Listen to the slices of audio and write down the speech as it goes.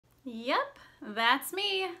Yep, that's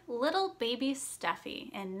me, little baby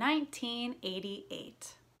Steffi in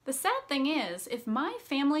 1988. The sad thing is, if my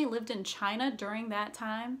family lived in China during that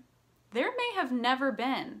time, there may have never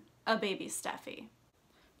been a baby Steffi.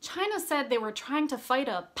 China said they were trying to fight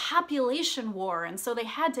a population war, and so they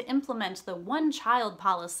had to implement the one-child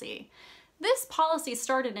policy. This policy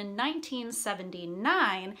started in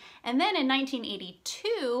 1979, and then in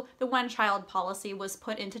 1982, the one-child policy was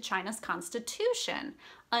put into China's constitution,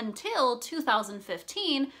 until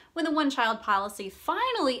 2015, when the one-child policy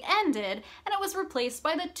finally ended and it was replaced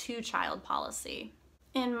by the two-child policy.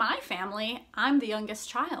 In my family, I'm the youngest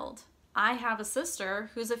child. I have a sister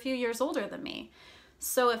who's a few years older than me.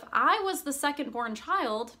 So if I was the second-born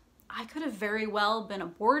child, I could have very well been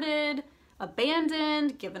aborted,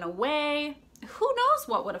 abandoned, given away. Who knows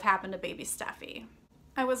what would have happened to baby Steffi?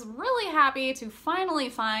 I was really happy to finally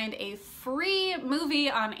find a free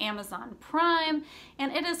movie on Amazon Prime,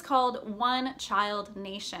 and it is called One Child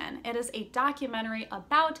Nation. It is a documentary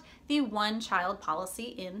about the one-child policy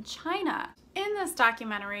in China. In this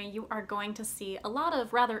documentary, you are going to see a lot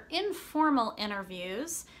of rather informal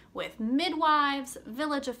interviews with midwives,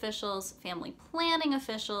 village officials, family planning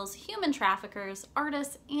officials, human traffickers,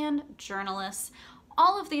 artists, and journalists.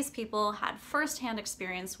 All of these people had first-hand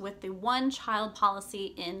experience with the one-child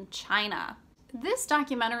policy in China. This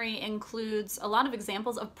documentary includes a lot of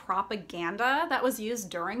examples of propaganda that was used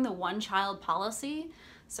during the one-child policy.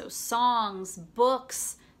 So songs,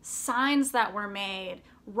 books, signs that were made,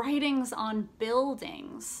 writings on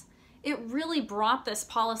buildings. It really brought this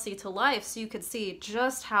policy to life so you could see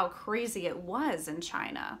just how crazy it was in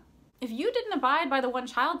China. If you didn't abide by the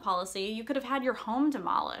one-child policy, you could have had your home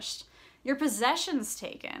demolished, your possessions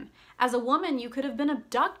taken. As a woman, you could have been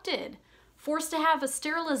abducted, forced to have a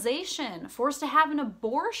sterilization, forced to have an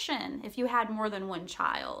abortion if you had more than one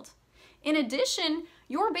child. In addition,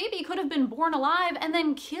 your baby could have been born alive and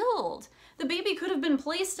then killed. The baby could have been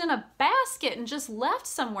placed in a basket and just left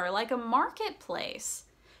somewhere like a marketplace.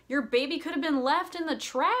 Your baby could have been left in the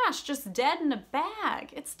trash, just dead in a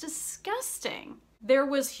bag. It's disgusting. There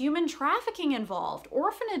was human trafficking involved,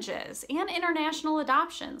 orphanages, and international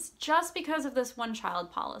adoptions just because of this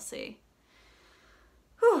one-child policy.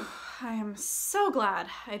 Whew, I am so glad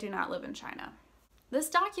I do not live in China. This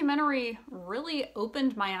documentary really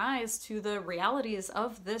opened my eyes to the realities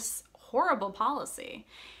of this horrible policy.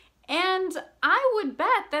 And I would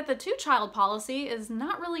bet that the two-child policy is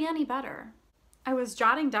not really any better. I was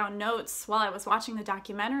jotting down notes while I was watching the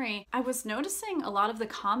documentary. I was noticing a lot of the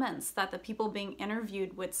comments that the people being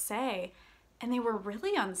interviewed would say, and they were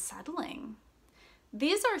really unsettling.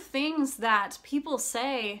 These are things that people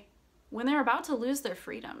say when they're about to lose their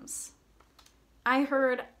freedoms. I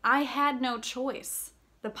heard, "I had no choice.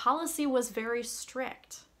 The policy was very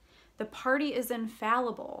strict. The party is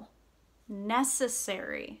infallible.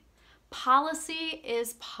 Necessary. Policy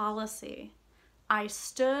is policy. I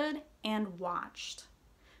stood and watched.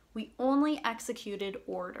 We only executed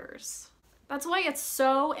orders." That's why it's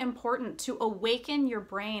so important to awaken your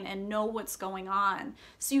brain and know what's going on,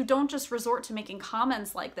 so you don't just resort to making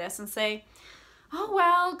comments like this and say, "Oh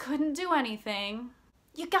well, couldn't do anything."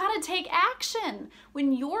 You gotta take action.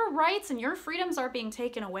 When your rights and your freedoms are being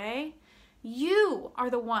taken away, you are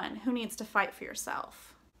the one who needs to fight for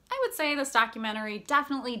yourself. I would say this documentary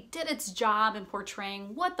definitely did its job in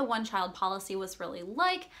portraying what the one-child policy was really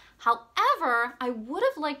like. However, I would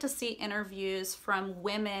have liked to see interviews from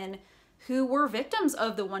women who were victims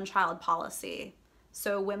of the one-child policy.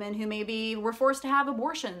 So women who maybe were forced to have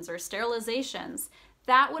abortions or sterilizations.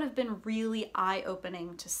 That would have been really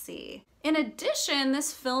eye-opening to see. In addition,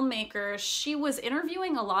 this filmmaker, she was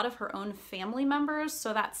interviewing a lot of her own family members,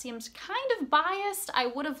 so that seemed kind of biased. I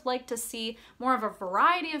would have liked to see more of a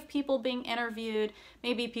variety of people being interviewed,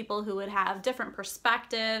 maybe people who would have different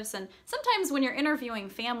perspectives, and sometimes when you're interviewing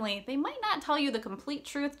family, they might not tell you the complete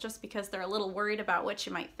truth just because they're a little worried about what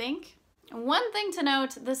you might think. One thing to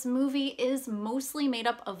note, this movie is mostly made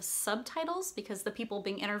up of subtitles because the people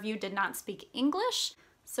being interviewed did not speak English.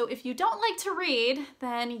 So if you don't like to read,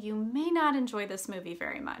 then you may not enjoy this movie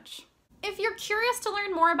very much. If you're curious to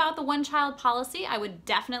learn more about the one-child policy, I would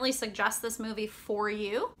definitely suggest this movie for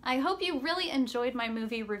you. I hope you really enjoyed my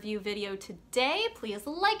movie review video today. Please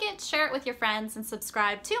like it, share it with your friends, and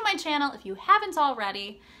subscribe to my channel if you haven't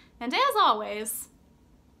already. And as always,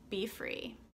 be free.